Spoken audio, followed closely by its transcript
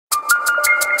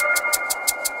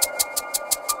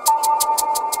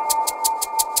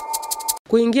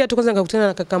Kuingia tu kwanza nikakutana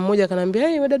na kaka mmoja akaniambia,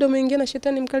 "Hey, dada umeingia na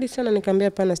shetani mkali sana." Nikamwambia,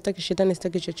 "Hapana, sitaki shetani,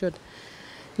 sitaki chochote."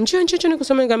 Njoo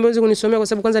nikusomea, nikamwambia, "Uweze kunisomea kwa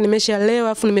sababu kwanza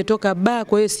nimeshalewa afu nimetoka baa,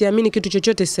 kwa hiyo siamini kitu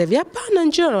chochote sasa hivi." "Hapana,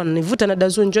 njoo." Wananivuta na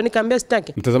dazu, njoo. Nikamwambia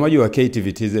sitaki. Mtazamaji wa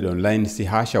Ktv Tz Online, si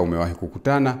hasha umewahi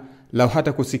kukutana lau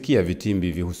hata kusikia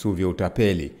vitimbi vihusuvyo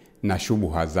utapeli na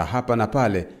shubuha za hapa na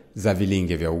pale za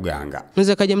vilinge vya uganga.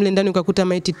 Unaweza kaja mle ndani ukakuta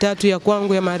maiti 3 ya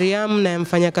kwangu, ya Maryam na ya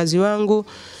mfanyakazi wangu.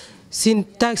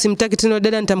 Simtaki tena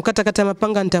dada, nitamkata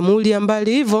mapanga, nitamuulia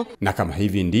mbali hivyo. Na kama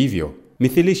hivi ndivyo,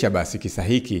 mithilisha basi kisa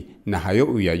hiki na hayo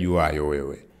uyajuayo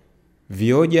wewe.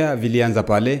 Vioja vilianza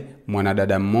pale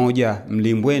mwanadada mmoja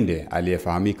mlimbwende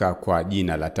aliyefahamika kwa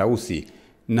jina la Tausi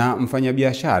na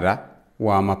mfanyabiashara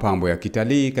wa mapambo ya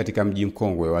kitalii katika mji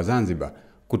mkongwe wa Zanzibar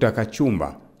kutaka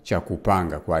chumba cha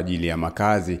kupanga kwa ajili ya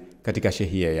makazi katika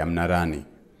shehia ya Mnarani.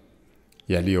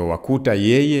 Yaliyowakuta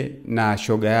yeye na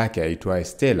shoga yake aitwaye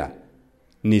Stella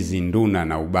ni zinduna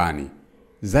na ubani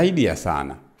zaidi ya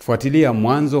sana. Fuatilia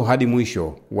mwanzo hadi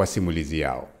mwisho wa simulizi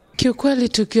yao. Kiukweli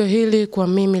tukio hili kwa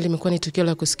mimi limekuwa ni tukio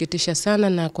la kusikitisha sana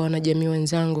na kwa wanajamii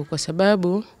wenzangu, kwa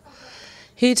sababu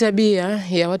hii tabia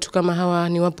ya watu kama hawa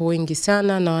ni wapo wengi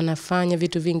sana na wanafanya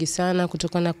vitu vingi sana.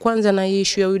 Kutokana kwanza na hii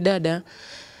issue ya udada,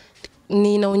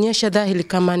 ni inaonyesha dhahiri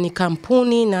kama ni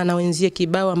kampuni na anawenzie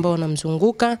kibao ambao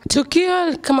wanamzunguka.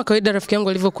 Tukio kama kawaida rafiki yangu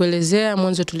alivyokuelezea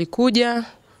mwanzo,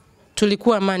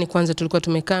 tulikuwa Amani. Kwanza tulikuwa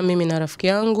tumekaa mimi na rafiki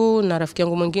yangu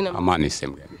mwingine. Amani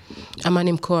sehemu gani?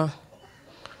 Amani mkoa.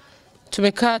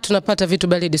 Tumekaa tunapata vitu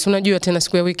baridi. Si unajua tena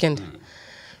siku ya weekend.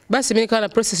 Basi mimi nikawa na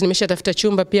process, nimeshatafuta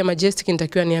chumba pia Majestic,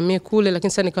 nitakiwa nihamie kule,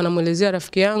 lakini sasa nikawa namuelezea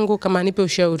rafiki yangu kama anipe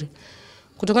ushauri.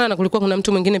 Kutokana na kulikuwa kuna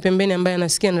mtu mwingine pembeni ambaye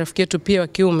anasikia, na rafiki yetu pia wa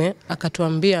kiume,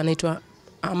 akatuambia anaitwa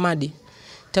Ahmadi,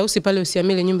 "Tausi pale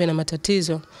usiamile, nyumba ina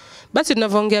matatizo." Basi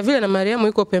tunavyoongea vile na Maryam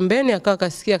yuko pembeni, akawa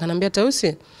kasikia, akanambia,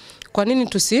 "Tausi, kwa nini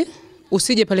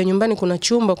usije pale nyumbani, kuna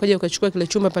chumba ukaje ukachukua kile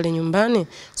chumba pale nyumbani,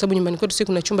 sababu nyumbani kwetu si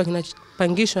kuna chumba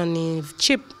kinapangishwa ni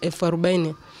cheap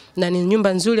 40,000 na ni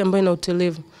nyumba nzuri ambayo ina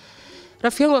utulivu."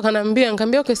 Rafiki yangu akanambia,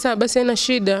 "Okay sawa, basi haina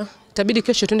shida, itabidi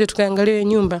kesho twende tukaangalie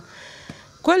nyumba."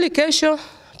 Kweli kesho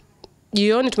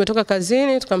jioni tumetoka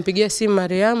kazini, tukampigia simu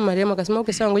Maryam akasema,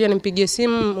 "Okay sawa, ngoja nimpigie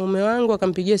simu mume wangu."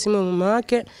 Akampigia simu mume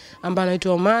wake ambaye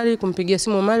anaitwa Omari, kumpigia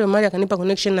simu Omari akanipa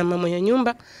connection na mama ya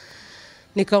nyumba.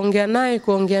 Nikaongea naye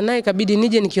ikabidi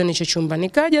nije nikionyeshe chumba.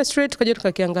 Nikaja straight tukaje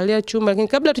tukakiangalia chumba, lakini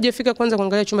kabla tujafika kwanza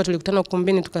kuangalia chumba tulikutana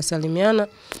ukumbini tukasalimiana.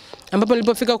 Ambapo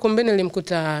nilipofika ukumbini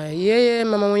nilimkuta yeye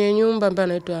mama mwenye nyumba ambaye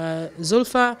anaitwa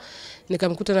Zulfa,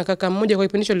 nikamkuta na kaka mmoja kwa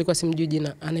kipindi hicho nilikuwa simjui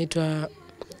jina, anaitwa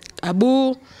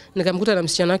Abu, nikamkuta na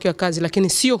msichana wake wa kazi, lakini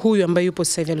sio huyu ambaye yupo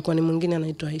sasa hivi, alikuwa ni mwingine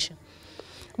anaitwa Aisha.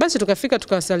 Basi tukafika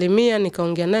tukawasalimia,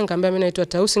 nikaongea naye, nikamwambia mimi naitwa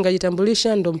Tausi,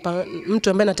 ngajitambulisha, ndo mtu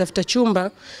ambaye natafuta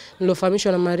chumba,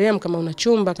 nilofahamishwa na Maryam kama una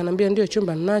chumba. Akanambia ndio,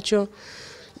 chumba ninacho.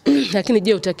 Lakini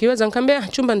je, utakiweza? Nikamwambia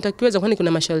chumba nitakiweza, kwani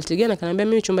kuna masharti gani? Akanambia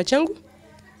mimi chumba changu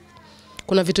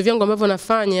kuna vitu vyangu ambavyo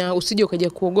nafanya, usije ukaja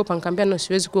kuogopa. Nikamwambia no,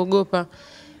 siwezi kuogopa.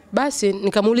 Basi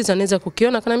nikamuuliza naweza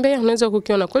kukiona? Akanambia unaweza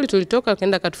kukiona. Kweli tulitoka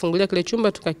akaenda akatufungulia kile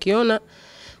chumba tukakiona.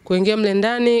 Kuingia mle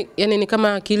ndani, yani ni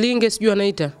kama kilinge sijui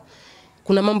anaita.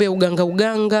 Kuna mambo ya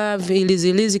uganga,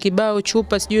 vilizilizi kibao,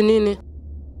 chupa sijui nini.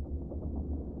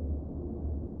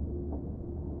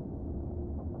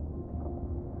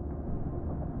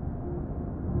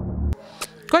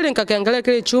 Kweli nikakiangalia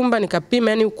kile chumba, nikapima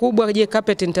yani ukubwa, je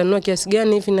carpet nitanunua kiasi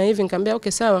gani hivi na hivi. Nikamwambia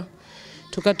okay sawa.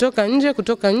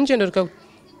 Kutoka nje ndo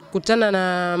tukakutana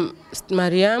na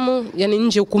Maryam, yani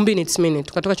nje ukumbini tismini.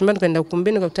 Tukatoka chumbani tukaenda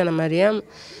ukumbini tukakutana na Maryam.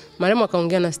 Maryam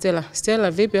akaongea na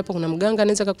Stella, vipi hapo kuna mganga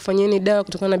anaweza kukufanyeni dawa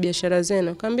kutokana na biashara zenu?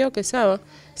 Nikamwambia okay sawa.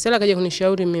 Stella akaja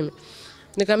kunishauri mimi.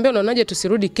 Nikamwambia unaonaje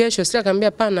tusirudi kesho? Stella akamwambia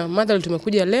hapana, madhali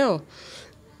tumekuja leo.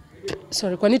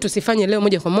 Kwa nini tusifanye leo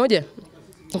moja kwa moja?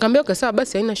 Nikamwambia okay sawa,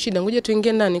 basi haina shida, ngoja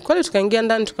tuingie ndani. Kweli tukaingia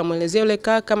ndani tukamuelezea yule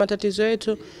kaka matatizo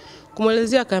yetu.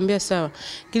 Kumuelezea akaambia sawa.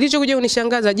 Kilichokuja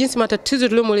kunishangaza jinsi matatizo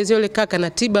tuliyomuelezea yule kaka na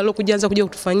tiba aliyokuanza kuja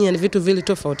kutufanyia ni vitu vile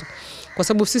tofauti. Kwa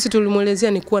sababu sisi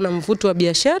tulimuelezea ni kuwa na mvuto wa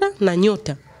biashara na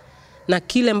nyota. Na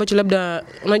kile ambacho labda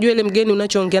unajua ile mgeni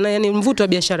unachoongea naye, yani mvuto wa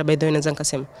biashara by the way naweza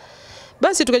nikasema.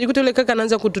 Basi tukajikuta yule kaka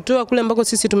anaanza kututoa kule ambako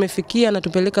sisi tumefikia na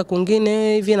tupeleka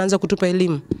kwingine hivi, anaanza kutupa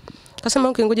elimu. Kasema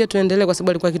okay ngoja tuendelee, kwa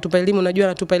sababu alikuwa akitupa elimu, unajua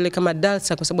anatupa ile kama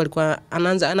darasa, kwa sababu alikuwa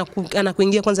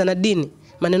anakuingia kwanza na dini,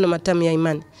 maneno matamu ya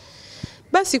imani.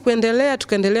 Basi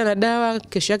tukaendelea na dawa.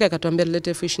 Kesho yake akatuambia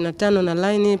tulete 25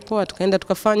 na line poa, tukaenda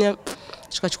tukafanya,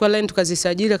 tukachukua line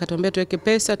tukazisajili, akatuambia tuweke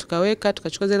pesa,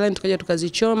 tukachukua zile line tukaja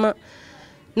tukazichoma.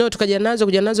 Tukaja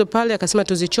nazo pale, akasema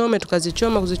tuzichome,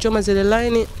 kuzichoma zile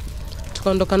line,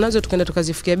 tukaondoka nazo tukaenda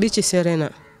tukazifikia beach Serena.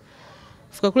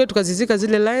 Fika kule tukazizika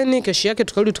zile line, kesho yake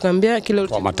tukarudi tukaambia kile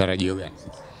kwa matarajio gani?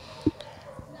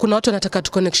 Kuna watu wanataka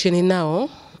tu connection nao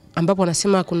ambapo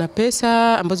wanasema kuna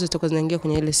pesa ambazo zitakuwa zinaingia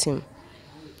kwenye ile simu.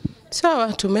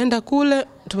 Sawa, tumeenda kule,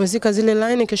 tumezika zile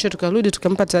line, kesho tukarudi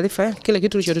tukampa taarifa kile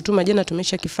kitu kilichotutuma jana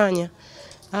tumeshakifanya.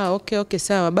 Okay,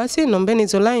 sawa. Basi naombeni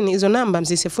hizo line, hizo namba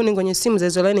msisifuni kwenye simu za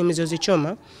hizo line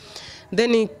mlizozichoma.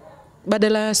 Then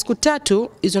badala ya siku 3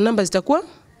 hizo namba zitakuwa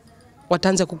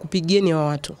wataanza kukupigieni wa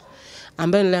watu.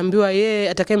 Ambaye niliambiwa yeye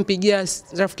atakayempigia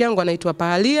rafiki yangu anaitwa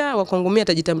Pahalia wa kwangu mimi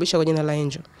atajitambulisha kwa jina la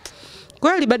Angel.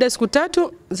 Kweli baada ya siku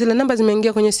 3 zile namba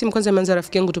zimeingia kwenye simu. Kwanza imeanza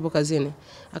rafiki yangu tupo kazini.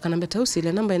 Akanambia Tausi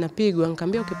ile namba inapigwa.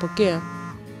 Nikamwambia ukipokea.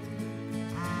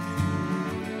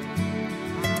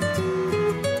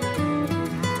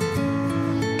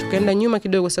 Tukaenda nyuma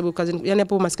kidogo sababu kazini, yani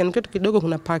hapo maskani kwetu kidogo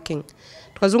kuna parking.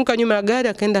 Tukazunguka nyuma ya gari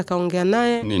akaenda akaongea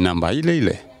naye. Ni namba ile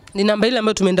ile? Ni namba ile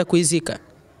ambayo tumeenda kuizika.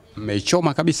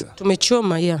 Mmeichoma kabisa?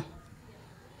 Tumechoma, yeah.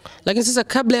 Lakini sasa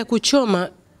kabla ya kuchoma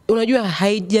unajua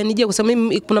haijanijia kwa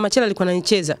sababu kuna machela alikuwa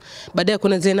ananicheza. Baadaye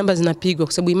kuna zile namba zinapigwa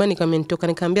kwa sababu imani kama nitoka,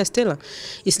 nikamwambia Stella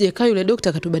isijekaa yule daktari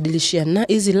akatubadilishia na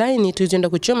hizi line tulizoenda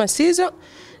kuchoma sizo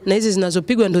na hizi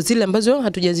zinazopigwa ndo zile ambazo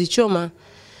hatujazichoma.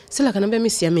 Stella akaniambia mimi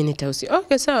siamini Tausi.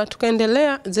 Okay sawa,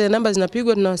 tukaendelea zile namba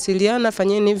zinapigwa tunawasiliana,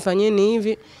 fanyeni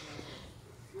hivi.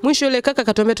 Mwisho yule kaka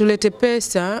akatuambia tulete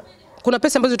pesa. Kuna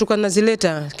pesa ambazo tulikuwa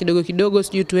tunazileta kidogo kidogo,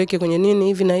 sijui tuweke kwenye nini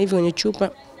hivi na hivi kwenye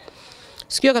chupa.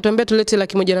 Siku hiyo akatuambia tulete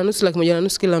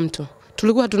 1,500 kila mtu.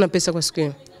 Tulikuwa hatuna pesa kwa siku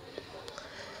hiyo.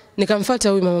 Nikamfuata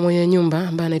huyu mama mwenye nyumba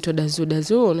ambaye anaitwa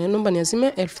Dazu, naomba niazime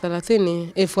 30,000,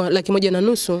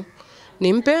 1,500,000.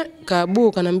 Nimpe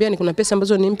Kabu, kanambia ni kuna pesa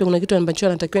ambazo nimpe, kuna kitu ambacho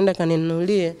anatakiwa enda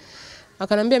kaninunulie.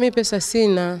 Akanambia mimi pesa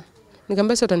sina.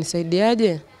 Nikamwambia sasa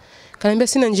utanisaidiaje? Kanambia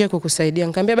sina njia kukusaidia.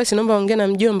 Nikamwambia basi naomba ongea na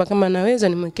mjomba kama anaweza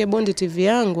nimwekee Bondi TV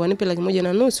yangu anipe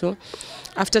 1,500,000.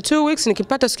 After 2 weeks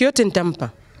nikipata siku yote nitampa.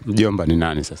 Mjomba ni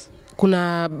nani sasa?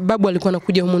 Kuna babu alikuwa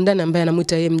anakuja humu ndani ambaye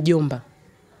anamuita yeye mjomba.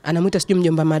 Anamuita sijui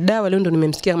mjomba Madawa, leo ndo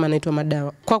nimemsikia kama anaitwa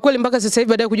Madawa. Kwa kweli mpaka sasa hivi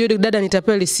baada ya kujua dada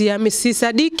nitapeli si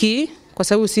sadiki kwa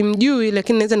sababu simjui,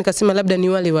 lakini naweza nikasema labda ni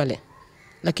wale.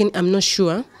 Lakini I'm not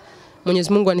sure.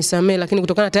 Mwenyezi Mungu anisamee, lakini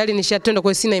kutokana tayari nishatenda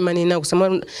kwa sina imani nao kwa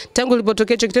sababu tangu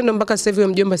ilipotokea hicho kitendo mpaka sasa hivi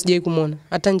mjomba sijai kumuona.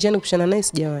 Hata njiani kushana naye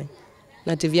sijawahi.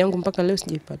 Na TV yangu mpaka leo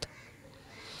sijaipata.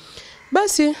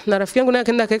 Basi na rafiki yangu naye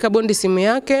akaenda akaweka Bondi simu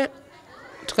yake.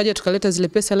 Tukaja tukaleta zile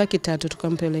pesa 300,000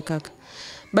 tukampa yule kaka.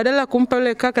 Badala ya kumpa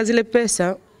yule kaka zile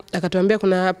pesa, akatuambia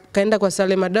kaenda kwa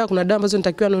Sale Madawa, kuna dawa ambazo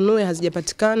nitakiwa nunue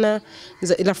hazijapatikana.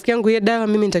 Rafiki yangu yeye dawa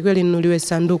mimi nitakiwa ninunuliwe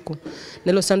sanduku.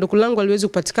 Na hilo sanduku langu aliwezi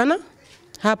kupatikana.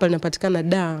 Hapa linapatikana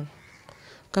dawa.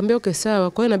 Nikamwambia okay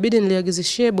sawa. Kwa hiyo inabidi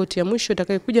niliagizishie boti ya mwisho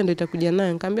itakayokuja ndio itakuja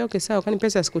naye. Nikamwambia okay sawa, kwani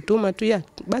pesa sikutuma tu ya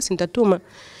basi nitatuma.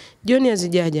 Jioni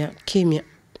hazijaja kimya.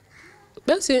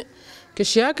 Basi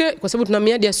kesho yake kwa sababu tuna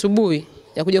miadi asubuhi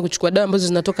ya kuja kuchukua dawa ambazo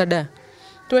zinatoka da.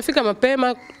 Tumefika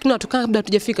mapema, tunatoka kabla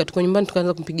hatujafika tuko nyumbani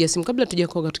tukaanza kumpigia simu kabla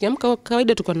tujakoga. Tukiamka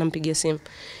kawaida tulikuwa tunampigia simu.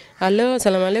 Halo,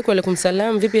 salamu alaykum. Alaykum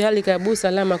salam. Vipi hali Kabu?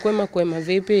 Salama, kwema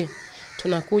vipi?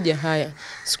 Tunakuja haya.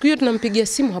 Siku hiyo tunampigia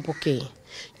simu hapokei.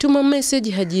 Tuma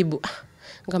message hajibu.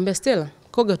 Nikamwambia Stella,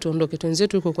 koga tuondoke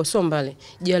twenzetu yuko kwa Sombale.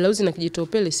 Jalauzi na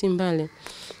Kijitopele si mbali.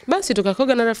 Basi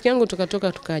tukakoga na rafiki yangu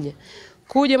tukatoka tukaja.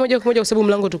 Kuja moja kwa moja kwa sababu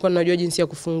mlango tulikuwa tunajua jinsi ya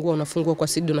kufungua, unafungua kwa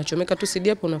CD, unachomeka tu CD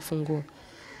hapo unafungua.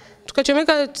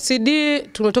 Tukachomeka CD,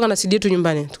 tumetoka na CD yetu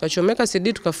nyumbani. Tukachomeka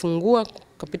CD tukafungua,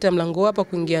 kapita mlango hapa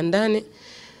kuingia ndani.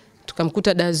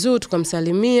 Tukamkuta Dazu,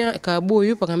 tukamsalimia, Kabu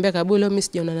yupo, akamwambia Kabu leo mimi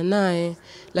sijaonana naye.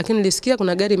 Lakini nilisikia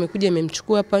kuna gari imekuja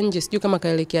imemchukua hapa nje, sijui kama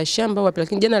kaelekea shamba wapi,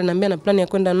 lakini jana aliniambia na plani ya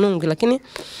kwenda Nungi, lakini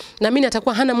na mimi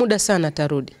atakuwa hana muda sana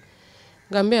atarudi.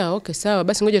 Ngambia okay sawa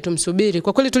basi ngoja tumsubiri.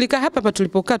 Kwa kweli tulikaa hapa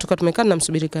tulipokaa tumekaa na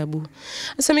msubiri Kabu.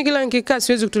 Sasa mimi kila nikikaa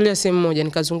siwezi kutulia sehemu moja,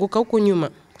 nikazunguka huko nyuma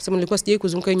kwa sababu nilikuwa sijai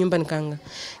kuzunguka nyumba nikaanga.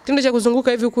 Kitendo cha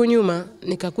kuzunguka hivi huko nyuma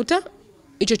nikakuta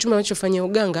hicho chuma anachofanyia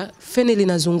uganga feni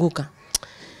linazunguka.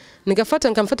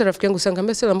 Nikamfuata rafiki yangu sana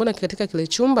nikamwambia Stella mbona katika kile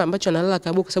chumba ambacho analala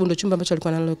Kabu kwa sababu ndio chumba ambacho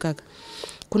alikuwa analala kaka.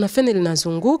 Kuna feni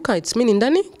linazunguka, it's mean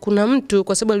ndani kuna mtu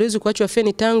kwa sababu aliwezi kuachwa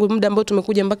feni tangu muda ambao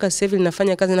tumekuja mpaka sasa hivi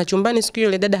linafanya kazi na chumbani siku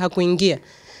ile dada hakuingia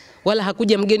wala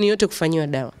hakuja mgeni yote kufanywa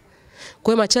dawa.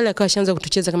 Kwa hiyo machale akawa shaanza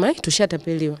kutucheza kama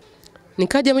tushatapeliwa.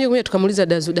 Nikaja moja kwa moja tukamuuliza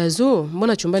Dazu,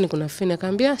 mbona chumbani kuna feni?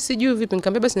 Akamwambia sijui vipi.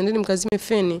 Nikamwambia basi nendeni mkazime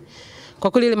feni.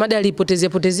 Kwa kweli ile mada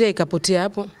alipotezea ikapotea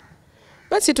hapo.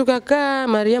 Basi tukakaa,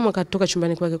 Maryam akatoka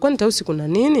chumbani kwake. Kwani Tausi kuna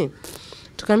nini?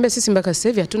 Tukamwambia sisi mpaka sasa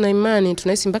hivi hatuna imani,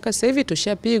 tunahisi mpaka sasa hivi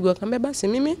tushapigwa. Akamwambia basi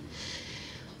mimi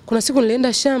kuna siku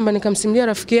nilienda shamba nikamsimulia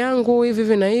rafiki yangu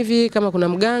hivi na hivi kama kuna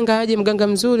mganga aje, mganga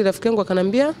mzuri. Rafiki yangu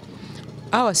akanambia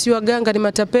hawa si waganga ni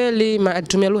matapeli,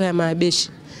 alitumia lugha ya maabeshi.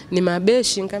 Ni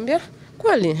maabeshi. Nikamwambia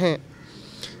Kweli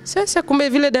Sasa kumbe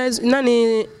vile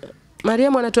nani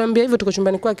Maryam anatuambia hivyo, tuko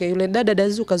chumbani kwake, yule dada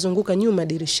Dazu kazunguka nyuma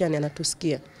dirishani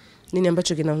anatusikia nini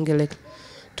ambacho kinaongeleka.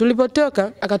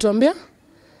 Tulipotoka akatuambia,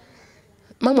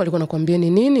 mama alikuwa anakuambia ni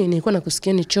nini? Nilikuwa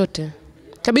nakusikieni chote.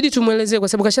 Kabidi tumuelezee kwa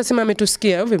sababu kashasema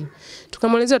ametusikia vipi.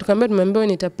 Tukamwelezea tukamwambia tumeambiwa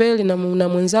ni tapeli na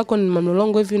mwenzako ni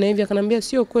mamlolongo hivi na hivi. Akanambia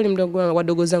sio kweli mdogo wangu,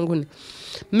 wadogo zangu ni.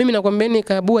 Mimi nakwambieni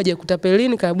Kaabua aje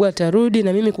kutapelini, Kaabua atarudi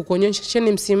na mimi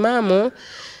kukuonyesheni msimamo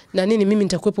na nini, mimi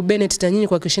nitakuepo Bennett na nyinyi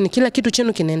kwa kisheni kila kitu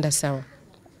chenu kinaenda sawa.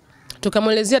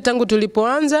 Tukamwelezea tangu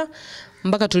tulipoanza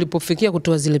mpaka tulipofikia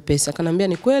kutoa zile pesa. Akanambia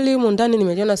ni kweli huko ndani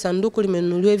nimeliona sanduku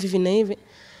limenunuliwa hivi na hivi.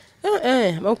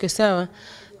 Okay sawa.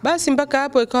 Basi mpaka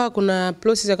hapo ikawa kuna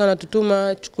process akawa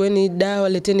natutuma, chukueni dawa,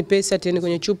 leteni pesa, tieni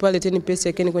kwenye chupa, leteni pesa,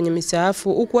 ekeni kwenye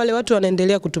misaafu. Huku wale watu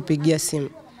wanaendelea kutupigia simu.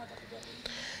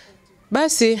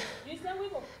 Basi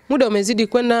muda umezidi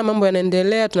kwenda, mambo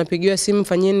yanaendelea, tunapigiwa simu,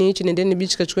 fanyeni hichi, nendeni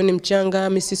beach kachukueni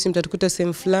mchanga, sisi mtatukuta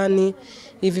sehemu fulani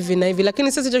hivi na hivi.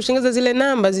 Lakini sasa cha kushangaza zile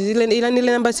namba, ile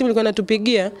namba simu ilikuwa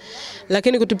inatupigia,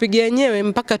 lakini kutupigia yenyewe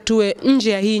mpaka tuwe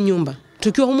nje ya hii nyumba.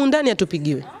 Tukiwa humu ndani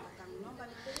atupigiwe.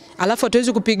 Alafu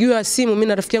hatuwezi kupigiwa simu mimi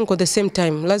na rafiki yangu at the same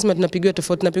time. Lazima tunapigiwa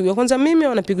tofauti, tunapigiwa kwanza mimi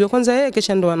au anapigiwa kwanza yeye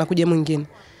kisha ndo anakuja mwingine.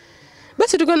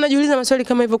 Basi tulikuwa tunajiuliza maswali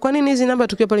kama hivyo, kwa nini hizi namba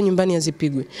tukiwa pale nyumbani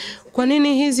hazipigwi? Kwa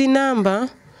nini hizi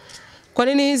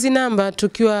namba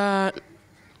tukiwa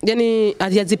yani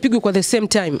hazipigwi kwa the same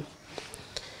time?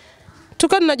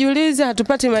 Tukawa tunajiuliza,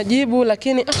 hatupati majibu,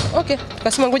 lakini okay,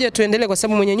 tukasema ngoja tuendelee kwa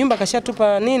sababu mwenye nyumba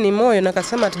kashatupa moyo na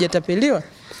akasema hatujatapeliwa.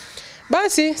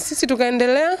 Basi sisi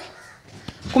tukaendelea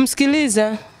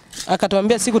kumsikiliza,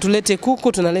 akatuambia siku tulete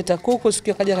kuku, tunaleta kuku,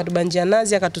 siku akaja akatubanjia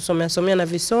nazi, akatusomea na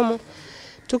visomo.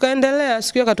 Tukaendelea,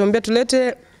 siku akatuambia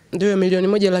tulete ndio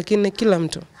 1,100,000 kila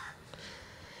mtu.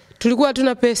 Tulikuwa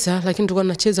hatuna pesa lakini tulikuwa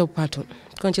tunacheza upato.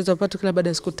 Tunacheza upato kila baada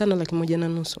ya siku 5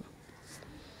 1,500,000.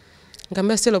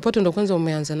 Nikamwambia Stella, upato ndio kwanza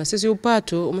umeanza na sisi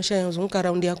upato umeshazunguka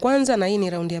raundi ya kwanza na hii ni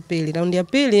raundi ya pili. Raundi ya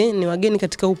pili ni wageni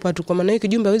katika upato, kwa maana hiyo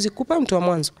kijumbe hawezi kukupa mtu wa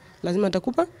mwanzo. Lazima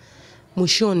atakupa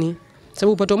mwishoni.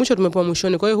 Sababu upato wa mwisho tumepewa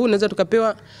mwishoni. Kwa hiyo huu unaweza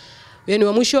tukapewa yani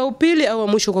wa mwisho au pili au wa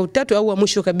mwisho kwa utatu au wa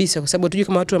mwisho kabisa kwa sababu hatujui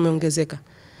kama watu wameongezeka.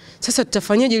 Sasa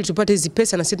tutafanyaje ili tupate hizi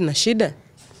pesa na sisi tuna shida?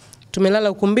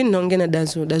 Tumelala ukumbini naongea na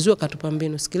Dazu akatupa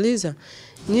mbinu. Sikiliza,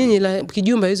 nyinyi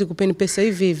kijumba hawezi kupeni pesa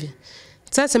hivi.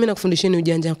 Sasa mimi nakufundisheni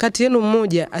ujanja. Kati yenu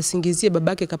mmoja asingizie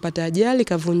babake kapata ajali,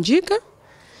 kavunjika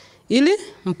ili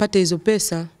mpate hizo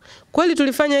pesa. Kweli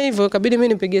tulifanya hivyo, kabidi mimi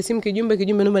nipigie simu kijumbe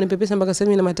naomba nipe pesa mpaka sasa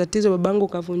mimi na matatizo, babangu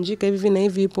kavunjika hivi na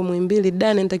hivi, ipo Muhimbili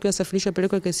Dane, nitakiwa safirishwe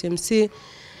pelekwe KCMC.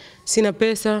 Sina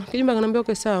pesa. Kijumbe akaniambia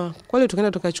okay sawa. Kweli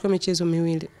tukaenda tukachukua michezo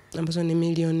miwili ambazo ni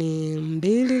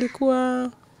 2,000,000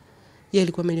 ilikuwa.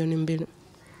 Ilikuwa 2,000,000.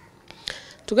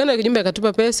 Tukaenda kijumbe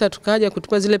akatupa pesa, tukaja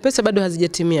kutupa zile pesa bado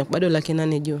hazijatimia, bado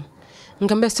 800,000 juu.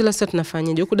 Nikamwambia Stella sasa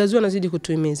tunafanyaje? Huko Dazu anazidi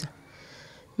kutuhimiza.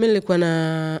 Mimi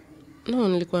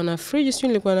nilikuwa na fridge, sio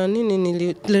nilikuwa na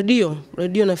nini,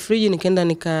 radio na fridge, nikaenda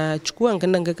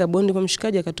nikaweka bondi kwa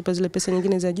mshikaji akatupa zile pesa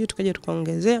nyingine za juu, tukaja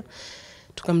tukaongezea.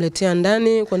 Tukamletea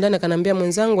ndani, kwa ndani akanambia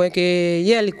mwenzangu yake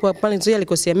yeye alikuwa pale nzuri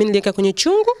alikosea, mimi niliweka kwenye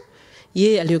chungu,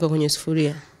 yeye aliweka kwenye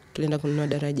sufuria. Tulienda kununua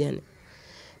darajani.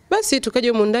 Basi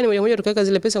tukaja huko ndani moja tukaweka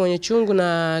zile pesa kwenye chungu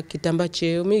na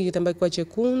kitambaa kwa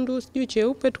chekundu, sijui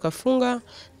cheupe, tukafunga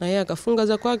na yeye akafunga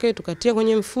za kwake, tukatia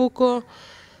kwenye mfuko.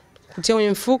 Kutia kwenye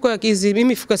mfuko ya kizi,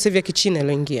 mimi mfuko sasa ya kichina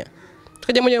iliyoingia.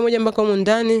 Tukaja moja mpaka huko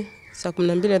ndani, saa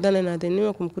 12 dhana na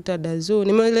adhiniwa kumkuta Dazu.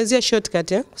 Nimeelezea shortcut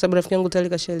kwa sababu rafiki yangu tayari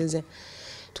kashaelezea.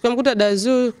 Tukamkuta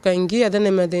Dazu, kaingia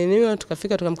dhana madhiniwa,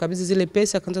 tukafika tukamkabidhi zile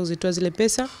pesa, akaanza kuzitoa zile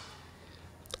pesa.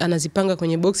 Anazipanga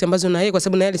kwenye box ambazo na yeye kwa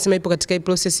sababu na yeye alisema ipo katika hii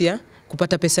process ya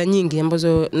kupata pesa nyingi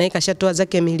ambazo na yeye kashatoa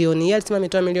zake milioni. Yeye alisema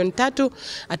ametoa 300,000,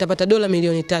 atapata dola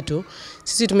 300,000.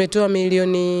 Sisi tumetoa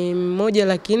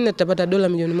 1,400,000, tutapata dola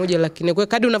 1,100,000. Kwa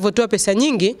kadri unavotoa pesa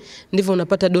nyingi ndivyo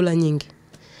unapata dola nyingi.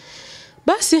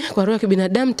 Basi kwa roho ya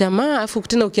binadamu tamaa, afu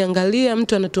tena ukiangalia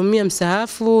mtu anatumia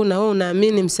msaafu na wewe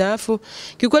unaamini msaafu.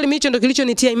 Kiukweli mimi hicho ndio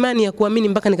kilichonitia imani ya kuamini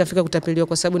mpaka nikafika kutapeliwa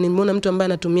kwa sababu nimeona mtu ambaye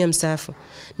anatumia msaafu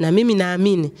na mimi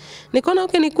naamini. Nikaona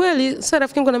okay ni kweli. Sasa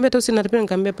rafiki yangu ananiambia Tausi natapeliwa,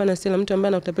 nikamwambia hapana Stella, mtu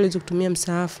ambaye anatapeli hizo kutumia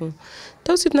msaafu.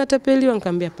 Tausi tunatapeliwa,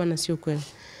 nikamwambia hapana sio kweli.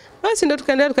 Basi ndio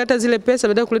tukaendelea tukata zile pesa,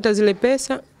 baada ya kuleta zile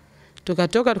pesa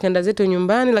tukatoka tukaenda zetu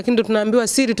nyumbani, lakini ndo tunaambiwa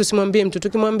siri tusimwambie mtu.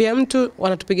 Tukimwambia mtu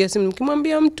wanatupigia simu,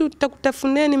 mkimwambia mtu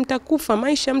tutakutafuneni, mtakufa,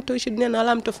 maisha mtu ishi dunia na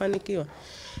ala mtofanikiwa.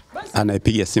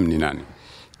 Anaipigia simu ni nani?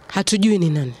 Hatujui ni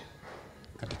nani.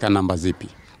 Katika namba zipi?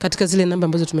 Katika zile namba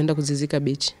ambazo tumeenda kuzizika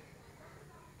beach.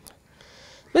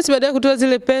 Basi baada ya kutoa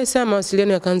zile pesa,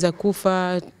 mawasiliano yakaanza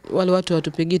kufa, wale watu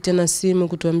watupigi tena simu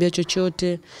kutuambia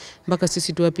chochote, mpaka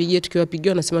sisi tuwapigie,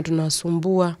 tukiwapigia wanasema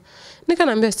tunawasumbua.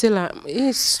 Nikanaambia Stella,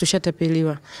 hii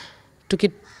tushatapeliwa.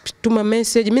 Tukituma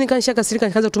message, mimi nikaanza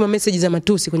kutuma message za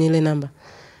matusi kwenye ile namba.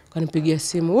 Kanipigia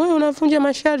simu, wewe unavunja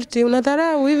masharti,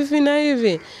 unadharau hivi na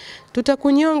hivi.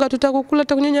 Tutakunyonga, tutakukula,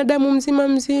 tutakunyonya damu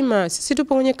mzima. Sisi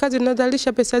tupo kwenye kazi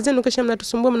tunadhalisha pesa zenu kisha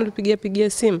mnatusumbua mnatupigia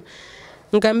simu.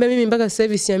 Nikamwambia mimi mpaka sasa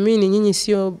hivi siamini nyinyi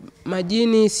sio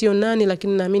majini, sio nani,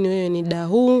 lakini naamini wewe ni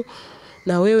dahu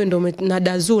na wewe ndo na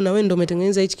dazu na wewe ndo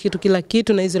umetengeneza hichi kitu kila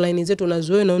kitu na hizo line zetu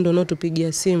unazoe na wewe ndo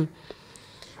unotupigia simu.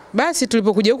 Basi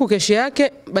tulipokuja huku kesho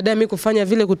yake baada ya mimi kufanya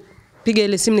vile kupiga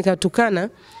ile simu nikatukana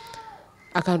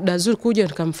akadazu kuja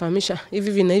nikamfahamisha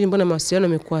hivi na hivi mbona mawasiliano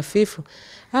yamekuwa hafifu.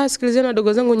 Sikilizeni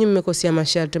wadogo zangu nyinyi mmekosea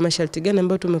masharti. Masharti gani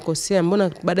ambayo tumekosea?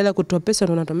 Mbona badala ya kutoa pesa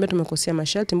ndo unatuambia tumekosea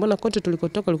masharti? Mbona kote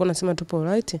tulikotoka ulikuwa unasema tupo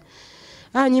right?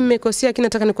 Nyinyi mmekosea, lakini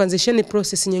nataka nikuanzisheni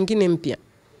process nyingine mpya.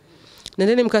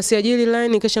 Nendeni mkasajili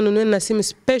line kisha nunueni na simu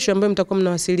special ambayo mtakuwa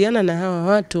mnawasiliana na hawa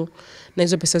watu na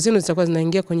hizo pesa zenu zitakuwa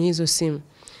zinaingia kwenye hizo simu.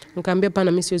 Nikamwambia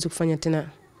pana mimi siwezi kufanya tena.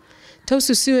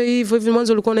 Tausi usiwe hivyo, hivi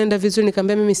mwanzo ulikuwa unaenda vizuri.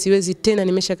 Nikamwambia mimi siwezi tena,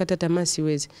 nimeshakata tamaa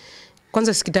siwezi.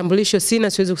 Kwanza sikitambulisho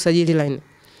sina, siwezi kusajili line.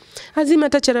 Azima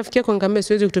atacha rafiki yako. Nikamwambia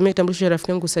siwezi kutumia kitambulisho cha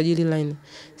rafiki yangu kusajili line.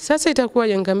 Sasa itakuwa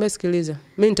nikamwambia sikiliza.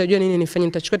 Mimi nitajua nini nifanye,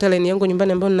 nitachukua line yangu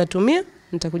nyumbani ambayo ninatumia,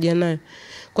 nitakuja nayo.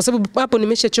 Kwa sababu hapo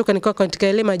nimeshachoka nikawa katika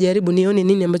ile majaribu nione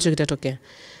nini ambacho kitatokea.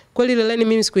 Kweli ile line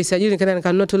mimi sikuisajili, nikaenda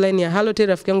nikanunua tu line ya Halotel,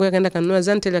 rafiki yangu akaenda kanunua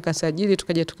Zantel akasajili,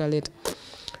 tukaja tukaleta.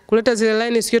 Kuleta zile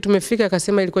line sikio tumefika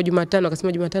akasema ilikuwa Jumatano,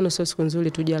 akasema Jumatano sio siku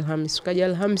nzuri tuje Alhamisi. Tukaja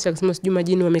Alhamisi akasema sijui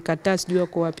majini wamekataa sijui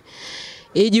wako wapi.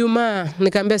 Ijumaa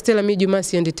nikamwambia Stella mimi Ijumaa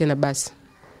siendi tena basi.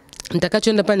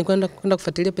 Nitakachoenda pale ni kwenda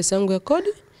kufuatilia pesa yangu ya kodi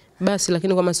basi,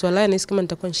 lakini kwa masuala haya nahisi kama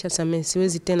nitakuwa nishasamea,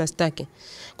 siwezi tena staki.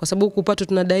 Kwa sababu huku pato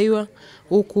tunadaiwa,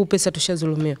 huku pesa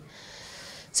tushazulumiwa.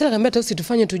 Sasa nikamwambia Tausi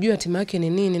tufanye tujue hatima yake ni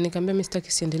nini. Nikamwambia mimi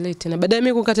sitaki siendelee tena. Baadaye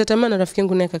mimi kukata tamaa na rafiki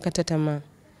yangu naye akakata tamaa.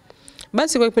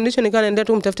 Basi kwa kipindi hicho nikawa naendelea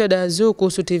tu kumtafuta Dazu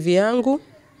kuhusu TV yangu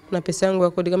na pesa yangu ya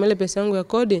kodi. Kama ile pesa yangu ya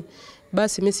kodi,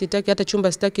 basi mimi sitaki hata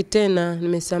chumba sitaki tena,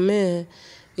 nimesamea.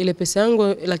 Ile pesa yangu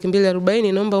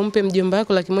 240 naomba umpe mjomba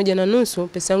wako 150,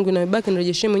 pesa yangu inabaki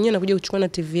nirejeshe mwenyewe na kuja kuchukua na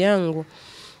TV yangu.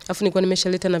 Alafu nilikuwa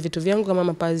nimeshaleta na vitu vyangu kama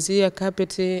mapazia,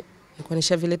 carpet, nilikuwa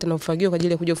nishavileta na ufagio kwa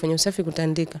ajili ya kuja kufanya usafi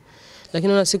kutandika.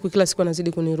 Lakini ona kila siku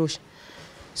anazidi kunirusha.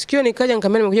 Sikio nikaja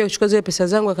nikamwambia nimekuja kuchukua zile pesa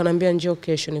zangu, akanambia njoo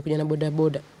kesho nikuja na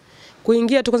bodaboda.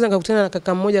 Kuingia tu kwanza nikakutana na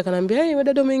kaka mmoja akanambia, "Hey,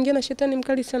 dada umeingia na shetani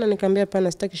mkali sana." Nikamwambia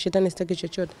hapana, sitaki shetani, sitaki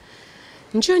chochote.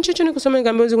 Njoo nikusomea.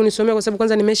 Nikamwambia uweze kunisomea kwa sababu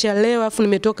kwanza nimeshalewa afu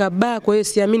nimetoka baa, kwa hiyo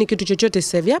siamini kitu chochote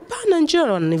sasa hivi. Hapana, njoo.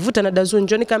 Wananivuta na Dazu,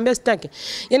 njoo. Nikamwambia sitaki.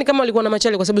 Yaani kama walikuwa na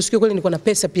machale kwa sababu sikio kweli nilikuwa na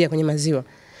pesa pia kwenye maziwa.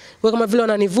 Kwa kama vile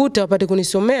wananivuta wapate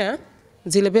kunisomea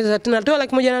zile pesa tunatoa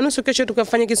 150 kesho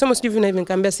tukafanya kisomo sijui na hivi.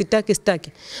 Nikamwambia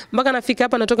sitaki. Mpaka nafika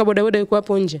hapa natoka bodaboda yuko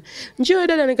hapo nje. Njoo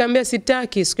dada, nikamwambia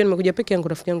sitaki. Siku nimekuja peke yangu,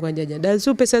 rafiki yangu hajaja.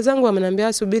 Dazu pesa zangu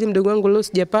ameniambia subiri mdogo wangu leo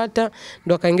sijapata,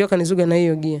 ndo akaingia kanizuga na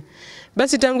hiyo gia.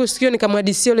 Basi tangu sikio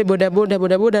nikamhadisia yule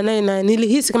bodaboda naye na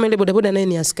nilihisi kama ile bodaboda naye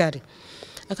ni askari.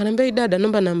 Akanambia dada,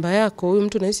 naomba namba yako, huyu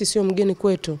mtu nahisi sio mgeni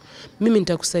kwetu. Mimi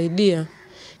nitakusaidia.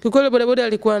 Kwa kweli bodaboda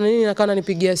alikuwa nini akawa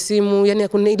ananipigia simu, yani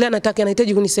ile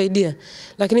anahitaji kunisaidia.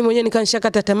 Lakini mwenyewe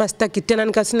nikaanshakata tamaa, sitaki tena,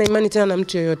 nikasina imani tena na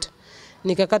mtu yoyote.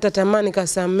 Nikakata tamaa,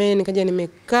 nikasamea, nikaja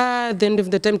nimekaa. The end of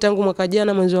the time tangu mwaka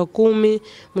jana mwezi wa 10,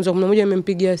 mwezi wa 11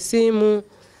 nimempigia simu.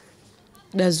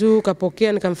 Dazu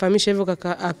kapokea, nikamfahamisha hivyo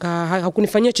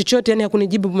hakunifanyia chochote, yani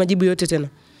hakunijibu majibu yote tena.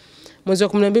 Mwezi wa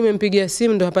 12 nimempigia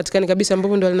simu ndo hapatikani kabisa,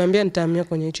 ambapo ndo aliniambia nitahamia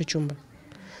kwenye hicho chumba.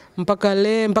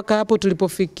 Mpaka hapo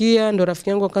tulipofikia ndo rafiki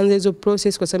yangu akaanza hizo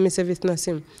process kwa sababu service na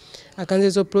simu. Akaanza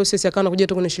hizo process akawa anakuja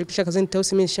tu kunishirikisha kazini,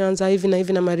 Tausi mimi nishaanza hivi na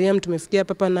hivi na Maryam tumefikia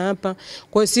hapa na hapa.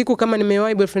 Kwa siku kama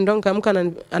nimewahi boyfriend wangu kaamka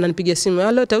ananipigia simu,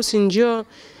 "Hello Tausi njoo."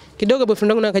 Kidogo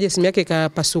boyfriend wangu akaja simu yake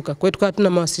ikapasuka. Kwa hiyo tukawa tuna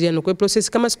mawasiliano. Kwa hiyo process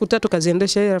kama siku 3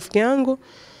 kaziendesha yeye rafiki yangu.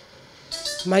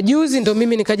 Majuzi ndo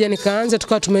mimi nikaja nikaanza,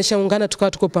 tukawa tumeshaungana,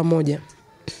 tukawa tuko pamoja.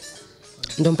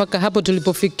 Ndo mpaka hapo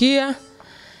tulipofikia.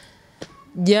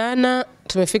 Jana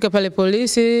tumefika pale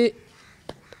polisi,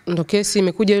 ndo kesi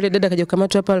imekuja. Yule dada kaja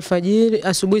kukamatwa hapa alfajiri,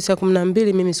 asubuhi saa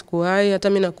 12 mimi sikuwahi. Hata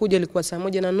mimi nakuja ilikuwa saa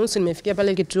 1:30, nimefikia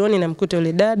pale kituoni na mkuta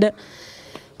yule dada.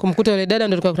 Kumkuta yule dada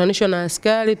ndo tukakutanishwa na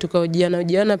askari,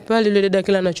 tukahojiana pale. Yule dada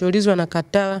kila anachoulizwa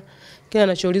anakataa. Kila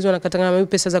anachoulizwa anakataa, kama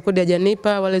pesa za kodi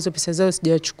hajanipa wala hizo pesa zao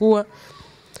sijachukua.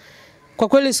 Kwa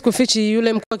kweli sikufichi,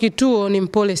 yule mkuu wa kituo ni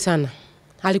mpole sana.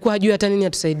 Alikuwa hajui hata nini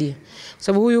atusaidie. Kwa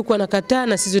sababu huyu huko anakataa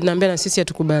na sisi tunaambia na sisi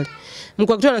hatukubali.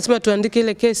 Mkuu wa kituo anasema tuandike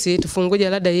ile kesi tufungue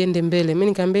jalada iende mbele. Mimi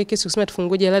nikamwambia kesi kusema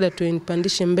tufungue jalada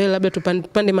tuipandishe mbele labda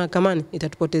tupande mahakamani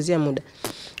itatupotezea muda.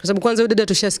 Kwa sababu kwanza huyu dada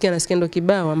tushasikia na skendo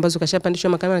kibao ambazo kashapandishwa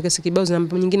mahakamani na kesi kibao zina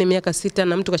nyingine miaka 6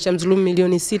 na mtu kashamdhulumu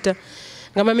milioni 6.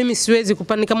 Kama mimi siwezi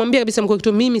kupanda, nikamwambia kabisa mkuu wa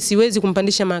kituo mimi siwezi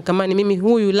kumpandisha mahakamani, mimi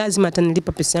huyu lazima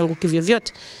atanilipa pesa yangu kivyo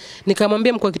vyote.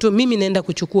 Nikamwambia mkuu wa kituo mimi naenda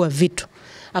kuchukua vitu.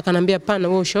 Akanambia pana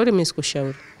wewe ushauri mimi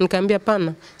sikushauri. Nikamwambia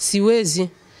pana siwezi.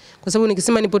 Kwa sababu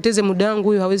nikisema nipoteze muda wangu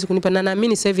huyu hawezi kunipa na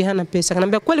naamini sasa hivi hana pesa.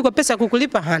 Akanambia kweli kwa pesa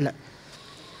kukulipa hana.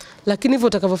 Lakini hivyo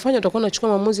utakavyofanya utakuwa unachukua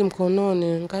maamuzi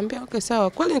mkononi. Nikamwambia okay sawa.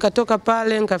 Kweli nikatoka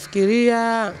pale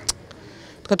nikafikiria.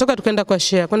 Tukatoka tukaenda kwa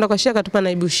share. Kwenda kwa share akatupa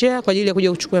naibu share kwa ajili ya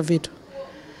kuja kuchukua vitu.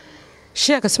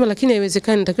 Share akasema lakini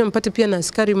haiwezekani nitakiwa mpate pia na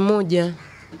askari mmoja.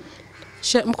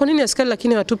 Mko nini askari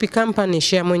lakini watupi company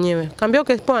share mwenyewe. Kaambia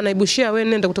okay poa naibu share wewe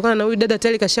nenda kutokana na huyu dada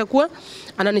tayari kashakuwa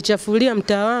ananichafulia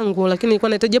mtaa wangu lakini nilikuwa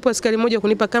nahitaji hapo askari mmoja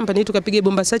kunipa company tukapige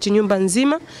bomba search nyumba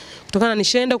nzima kutokana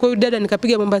nishaenda kwa huyu dada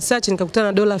nikapiga bomba search nikakutana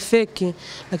na dola fake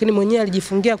lakini mwenyewe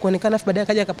alijifungia kuonekana afu baadaye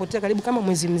akaja akapotea karibu kama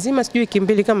mwezi mzima sijui wiki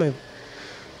mbili kama hivyo.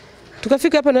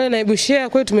 Tukafika hapa na naibu share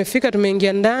kwa hiyo tumefika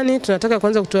tumeingia ndani tunataka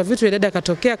kwanza kutoa vitu ile dada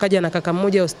akatokea akaja na kaka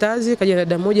mmoja ustazi kaja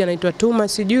dada mmoja anaitwa Tuma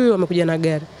sijui wamekuja na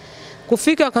gari.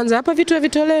 Kufika wakaanza hapa vitu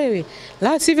havitolewi.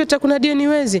 La sivyo tutakuna deni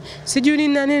wezi. Sijui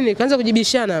nini na nini. Kaanza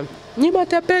kujibishana. Nyinyi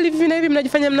matapeli hivi na hivi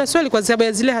mnajifanya mnaswali kwa sababu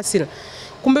ya zile hasira.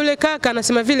 Kumbe yule kaka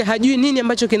anasema vile hajui nini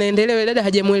ambacho kinaendelea dada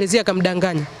hajamuelezea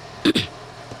kamdanganya.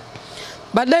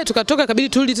 Baadaye tukatoka kabidi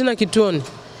turudi tena kituoni.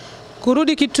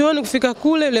 Kurudi kituoni kufika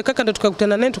kule yule kaka ndo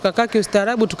tukakutana naye tukakaa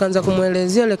kiustaarabu tukaanza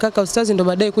kumuelezea yule kaka ustazi ndo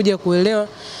baadaye kuja kuelewa.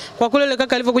 Kwa kule yule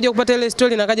kaka alivyokuja kupata ile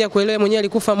story na kaja kuelewa mwenyewe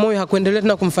alikufa moyo hakuendelea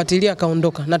tena kumfuatilia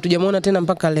akaondoka na tujamuona tena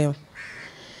mpaka leo.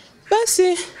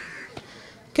 Basi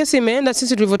kesi imeenda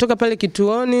sisi tulivyotoka pale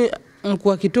kituoni mkuu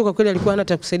wa kituo kwa kweli alikuwa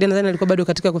hana kusaidia nadhani alikuwa bado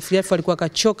katika kufiafu alikuwa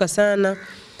akachoka sana.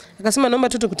 Akasema naomba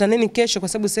tu tukutaneni kesho kwa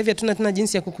sababu sasa hivi hatuna tena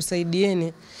jinsi ya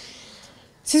kukusaidieni.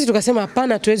 Sisi tukasema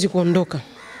hapana tuwezi kuondoka.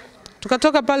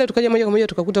 Tukatoka pale tukaja moja kwa moja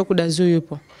tukakuta huko Dazu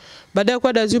yupo. Baada ya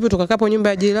kuwa Dazu yupo tukakaa kwa nyumba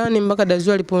ya jirani mpaka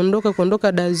Dazu alipoondoka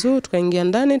kuondoka Dazu tukaingia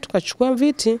ndani tukachukua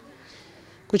viti.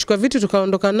 Kuchukua vitu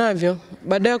tukaondoka navyo.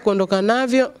 Baada ya kuondoka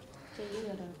navyo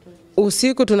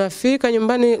usiku tunafika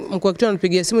nyumbani mkuu wa kituo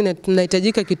anatupigia simu na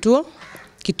tunahitajika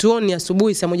kituoni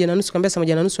asubuhi saa 1:30 kaambia saa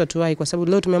 1:30 watuwahi kwa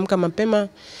sababu leo tumeamka mapema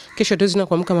kesho tuwezi na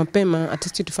kuamka mapema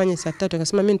atesti tufanye saa 3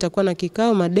 akasema mimi nitakuwa na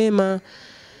kikao Madema.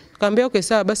 Kaambia okay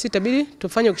sawa basi itabidi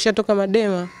tufanye ukishatoka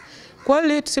Madema.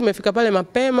 Kweli tusimefika pale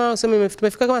mapema,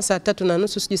 tumefika kama saa 3:30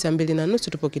 sijui saa 2:30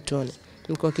 tupo kituoni.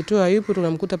 Mkuu wa kituo hayupo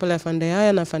tunamkuta pale afande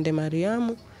Haya na afande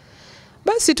Maryam.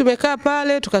 Basi tumekaa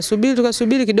pale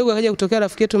tukasubiri kidogo akaja kutokea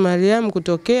rafiki yetu Maryam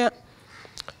kutokea.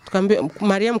 Tukamwambia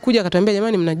Maryam kuja akatuambia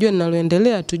jamani mnajua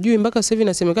ninaloendelea tujui mpaka sasa hivi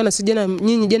inasemekana si jana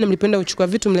nyinyi jana mlipenda kuchukua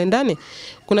vitu mle ndani.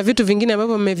 Kuna vitu vingine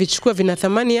ambavyo mmevichukua vina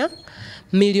thamani ya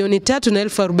milioni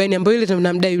 3,40,000 ambayo ile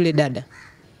tunamdai yule dada.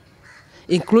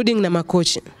 Including na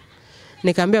makochi.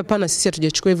 Nikamwambia hapana sisi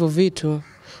hatujachukua hivyo vitu.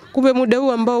 Kumbe muda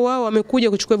huu ambao wao wamekuja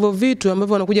kuchukua hivyo vitu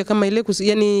ambavyo wanakuja kama ile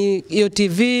yani hiyo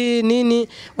TV nini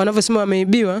wanavyosema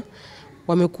wameibiwa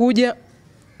wamekuja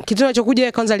kitu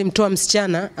anachokuja kwanza alimtoa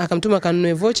msichana akamtuma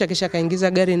kanunue vocha kisha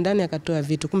akaingiza gari ndani akatoa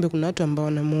vitu kumbe kuna watu ambao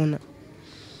wanamuona.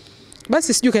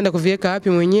 Basi sijui kaenda kuviweka wapi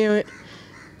mwenyewe.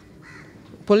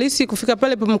 Polisi kufika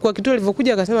pale mkuu wa kituo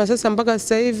alivyokuja akasema sasa mpaka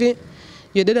sasa hivi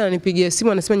yule dada ananipigia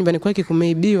simu anasema nyumbani kwake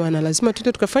kumeibiwa na lazima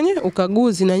tuende tukafanye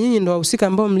ukaguzi na nyinyi ndio wahusika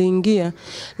ambao mliingia.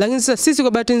 Lakini sasa sisi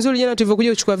kwa bahati nzuri jana tulivyokuja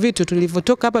kuchukua vitu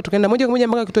tulivyotoka hapa tukaenda moja kwa moja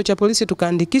mpaka kituo cha polisi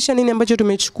tukaandikisha nini ambacho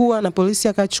tumechukua na polisi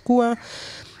akachukua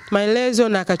maelezo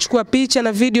na akachukua picha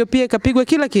na video pia ikapigwa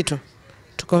kila kitu.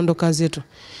 Tukaondoka zetu.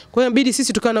 Kwa hiyo inabidi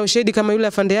sisi tukawa na ushahidi kama yule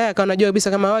afande Haya akawa anajua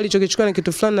kabisa kama Walicho kichukua na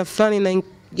kitu fulani na fulani na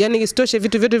yani isitoshe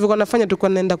vitu vyote vilivyokuwa nafanya tulikuwa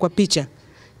naenda kwa picha.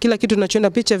 Kila kitu tunachoenda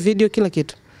picha, video, kila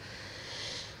kitu.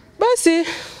 Basi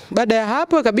baada ya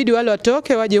hapo ikabidi wale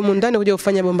watoke waje humu ndani kuja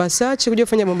kufanya bomba search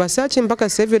mpaka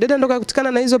sasa hivi dada ndo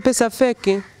kutikana na hizo pesa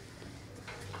fake.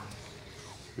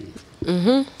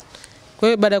 Kwa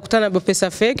hiyo baada ya kukutana na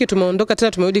pesa fake tumeondoka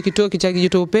tena tumerudi kituo cha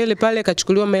Kijitopele pale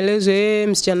kachukuliwa maelezo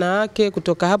msichana wake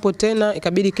kutoka hapo tena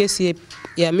ikabidi kesi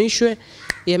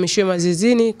ihamishwe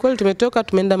Mazizini. Kweli tumetoka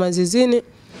tumeenda Mazizini.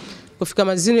 Kufika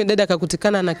Mazizini dada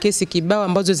akakutikana na kesi kibao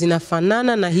ambazo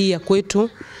zinafanana na hii ya kwetu.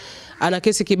 Ana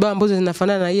kesi kibao ambazo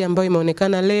zinafanana na hii ambayo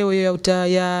imeonekana leo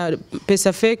ya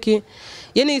pesa fake.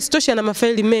 yani isitoshe ana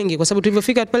mafaili mengi, kwa sababu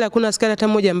tulivyofika pale hakuna askari hata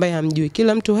mmoja ambaye hamjui.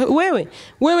 Kila mtu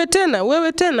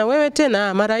wewe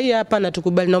tena mara hii hapa na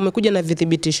tukubali na umekuja na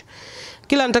vithibitisho.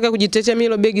 Kila nataka kujitetea, mimi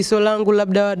hilo begi sio langu,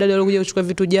 labda dada walikuja kuchukua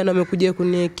vitu jana wamekuja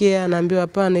kuniwekea, naambiwa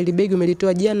hapana, ile begi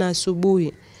umelitoa jana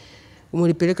asubuhi.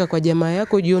 Umelipeleka kwa jamaa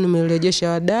yako jioni, umerejesha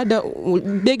wadada,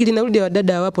 begi linarudi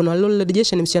wadada hawapo, na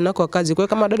alilorejesha ni msichana wako wa kazi. Kwa hiyo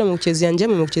kama wadada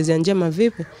umekuchezea njema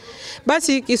vipi?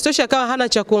 Basi isitoshe akawa hana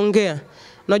cha kuongea.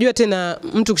 Unajua tena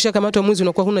mtu kishakamatwa mwizi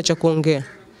unakuwa huna cha kuongea.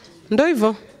 Ndio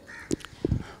hivyo.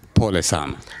 Pole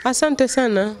sana. Asante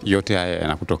sana. Yote haya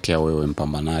yanakutokea wewe,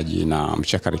 mpambanaji na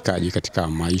mchakarikaji katika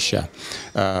maisha.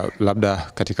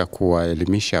 Labda katika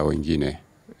kuwaelimisha wengine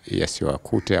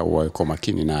yasiwakute au wako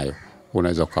makini nayo,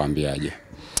 unaweza kuwaambiaje?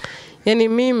 Yani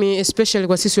mimi especially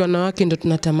kwa sisi wanawake ndio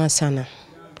tunatamaa sana.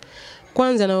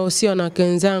 Kwanza na wahusia wanawake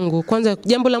wenzangu,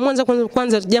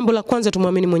 jambo la kwanza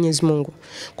tumwamini Mwenyezi Mungu.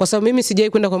 Kwa sababu mimi sijai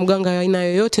kwenda kwa mganga aina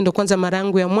yoyote, ndio kwanza mara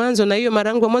yangu ya mwanzo, na hiyo mara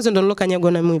yangu ya mwanzo ndio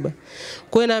nilokanyagwa na mwiba.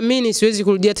 Kwa hiyo naamini siwezi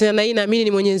kurudia tena, na hii naamini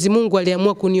ni Mwenyezi Mungu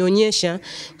aliamua kunionyesha,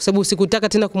 kwa sababu sikutaka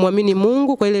tena kumwamini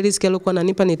Mungu kwa ile riziki aliyokuwa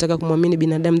ananipa, nitaka kumwamini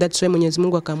binadamu. That's why Mwenyezi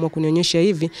Mungu akaamua kunionyesha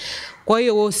hivi. Kwa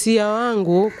hiyo wahusia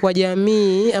wangu kwa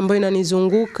jamii ambayo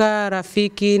inanizunguka,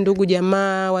 rafiki, ndugu,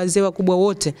 jamaa, wazee wakubwa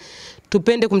wote,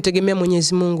 tupende kumtegemea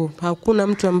Mwenyezi Mungu. Hakuna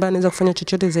mtu ambaye anaweza kufanya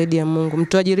chochote zaidi ya Mungu.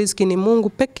 Mtoaji riziki ni Mungu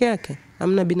peke yake.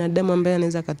 Hamna binadamu ambaye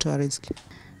anaweza kutoa riziki.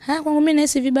 Kwangu mimi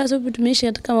nahisi vibaya sababu tumeishi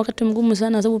katika wakati mgumu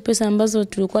sana, sababu pesa ambazo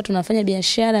tulikuwa tunafanya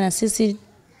biashara na sisi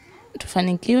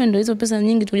tufanikiwe ndio hizo pesa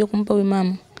nyingi tulikuja kumpa huyu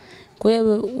mama. Kwa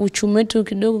hiyo uchumi wetu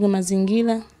kidogo kwa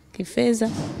mazingira, kifedha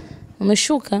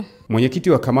umeshuka. Mwenyekiti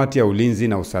wa kamati ya ulinzi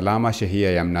na usalama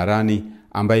shehia ya Mnarani,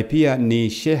 ambaye pia ni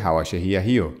sheha wa shehia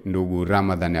hiyo, ndugu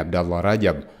Ramadhan Abdallah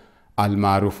Rajab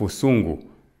almaarufu Sungu,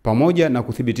 pamoja na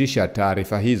kuthibitisha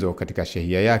taarifa hizo katika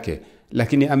shehia yake,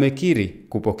 lakini amekiri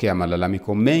kupokea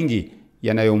malalamiko mengi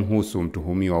yanayomhusu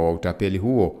mtuhumiwa wa utapeli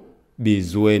huo, Bi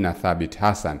Zuena Thabit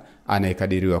Hassan,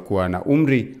 anayekadiriwa kuwa na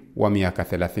umri wa miaka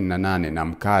 38 na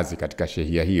mkazi katika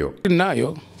shehia hiyo.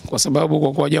 Nayo kwa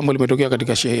sababu kwa jambo limetokea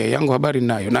katika shehia yangu, habari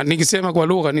nayo, na nikisema kwa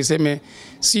lugha niseme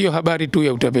sio habari tu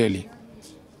ya utapeli,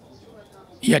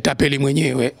 ya tapeli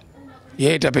mwenyewe,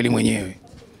 yeye tapeli mwenyewe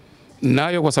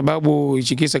nayo, kwa sababu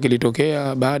hichi kisa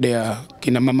kilitokea baada ya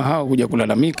kina mama hao kuja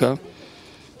kulalamika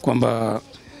kwamba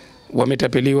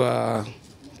wametapeliwa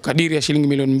kadiri ya shilingi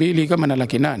milioni 2 kama na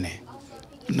 800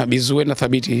 na Bi Zuena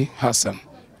Thabiti Hassan,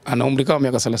 ana umri kama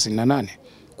miaka 38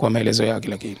 kwa maelezo yake.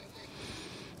 Lakini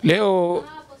leo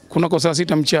kuna kwa saa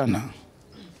 6 mchana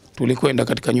tulikwenda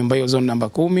katika nyumba hiyo zone namba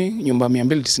 10, nyumba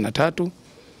 293,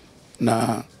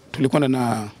 na tulikwenda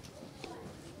na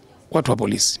watu wa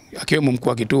polisi akiwemo mkuu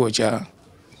wa kituo cha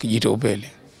Kijito Upele.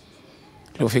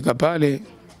 Tulipofika pale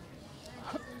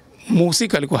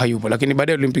mhusika alikuwa hayupo, lakini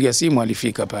baadaye tulimpigia simu,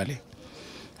 alifika pale.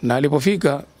 Na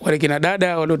alipofika wale kina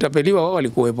dada waliotapeliwa wao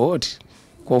walikuwepo wote.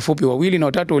 Kwa ufupi 2 na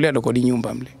 3 wale alokodi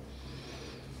nyumba mle.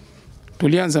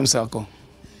 Tulianza msako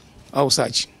au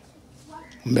search.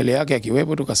 Mbele yake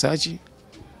akiwepo tukasachi.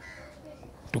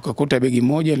 Tukakuta begi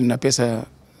moja lina pesa,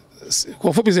 kwa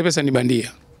ufupi zile pesa ni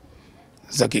bandia,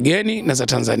 za kigeni na za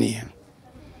Tanzania.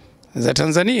 Za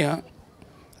Tanzania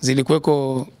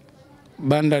zilikuweko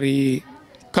bandari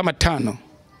kama 5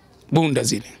 bunda,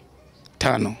 zile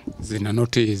 5 zina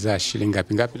noti za shilingi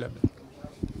ngapi labda?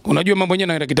 Unajua mambo yenyewe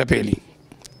yanaenda kitapeli.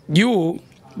 Juu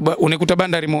unakuta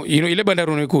bandari ile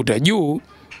bandari unaikuta juu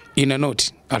ina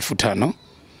noti 1500,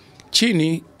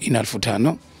 chini ina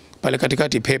 1500, pale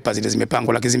katikati pepa zile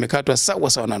zimepangwa lakini zimekatwa sawa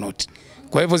sawa na noti.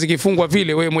 Kwa hivyo zikifungwa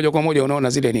vile, wewe moja kwa moja unaona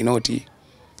zile ni noti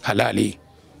halali.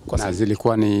 Na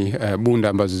zilikuwa ni bunda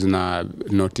ambazo zina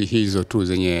noti hizo tu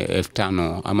zenye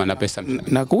 5000 ama na pesa.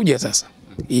 Nakuja sasa.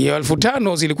 Hiyo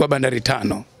 1500 zilikuwa bandari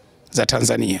 5 za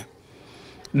Tanzania.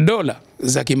 Dola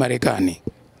za Kimarekani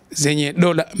zenye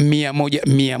dola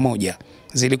 100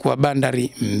 zilikuwa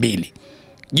bandari 2.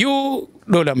 Juu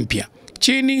dola mpya,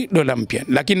 chini dola mpya,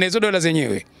 lakini hizo dola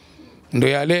zenyewe ndio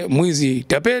yale mwizi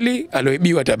tapeli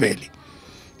aloibiwa tapeli.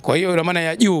 Kwa hiyo ina maana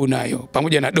ya juu nayo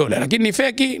pamoja na dola, lakini ni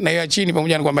feki, na ya chini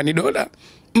pamoja na kwamba ni dola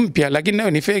mpya lakini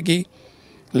nayo ni feki,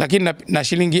 lakini na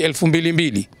shilingi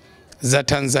 2200 za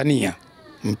Tanzania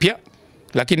mpya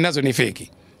lakini nazo ni feki.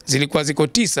 Zilikuwa ziko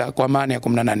 9 kwa maana ya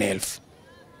 18000.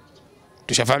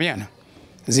 Tushafahamiana?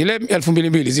 Zile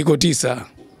 2200 ziko 9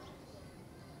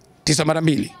 mara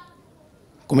 2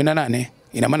 18,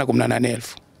 ina maana 18000.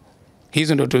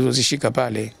 Hizo ndio tulizozishika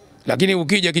pale. Lakini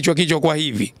ukija kichwa kwa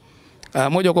hivi,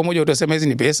 moja kwa moja utasema hizi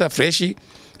ni pesa freshi,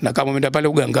 na kama umeenda pale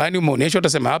ugangani umeonyeshwa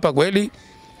utasema hapa kweli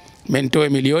mentoe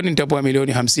milioni, nitapoa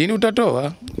milioni 50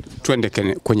 utatoa. Tuende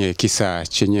kwenye kisa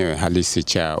chenyewe halisi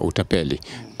cha utapeli.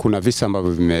 Kuna visa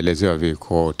ambavyo vimeelezewa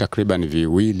viko takriban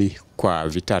 2 kwa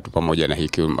 3 pamoja na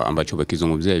hiki ambacho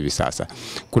umekizungumzia hivi sasa.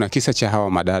 Kuna kisa cha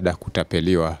hawa madada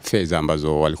kutapeliwa fedha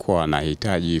ambazo walikuwa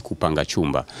wanahitaji kupanga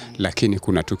chumba, lakini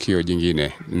kuna tukio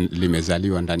jingine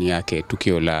limezaliwa ndani yake,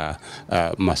 tukio la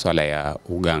masuala ya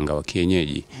uganga wa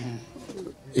kienyeji.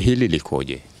 Hili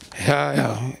likoje?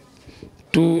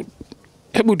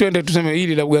 Hebu tuende tuseme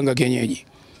hili la uganga kienyeji.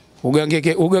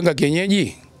 Uganga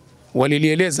kienyeji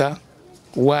walilieleza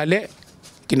wale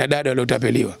kina dada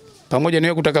waliotapeliwa. Pamoja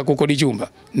na kutaka kukodi chumba,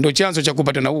 ndio chanzo cha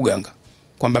kupata na uganga,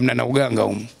 kwamba mna na uganga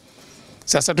humu.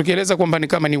 Sasa tukieleza kwamba ni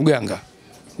kama ni uganga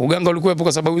ulikuwepo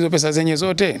kwa sababu hizo pesa zenye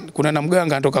zote, kuna na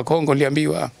mganga anatoka Kongo,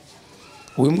 niliambiwa.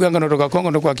 Huyu mganga anatoka Kongo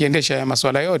ndio kwa akiendesha ya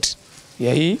masuala yote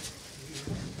ya hii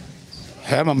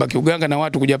mambo ya uganga na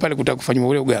watu kuja pale kutaka kufanywa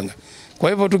ule uganga. Kwa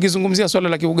hivyo tukizungumzia swala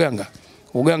la kiuganga,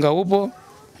 uganga upo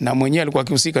na mwenyewe alikuwa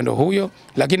akihusika ndio huyo,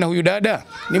 lakini huyu dada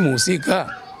ni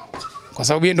muhusika kwa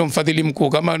sababu yeye ndio mfadhili mkuu.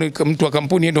 Kama mtu wa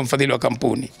kampuni, yeye ndio mfadhili wa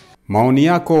kampuni. Maoni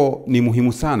yako ni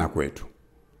muhimu sana kwetu.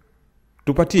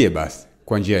 Tupatie basi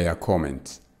kwa njia ya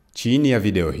comments chini ya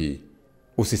video hii.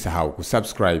 Usisahau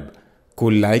kusubscribe,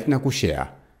 kulike na kushare.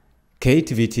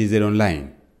 Ktv Tz Online.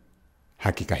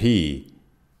 Hakika hii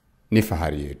ni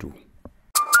fahari yetu.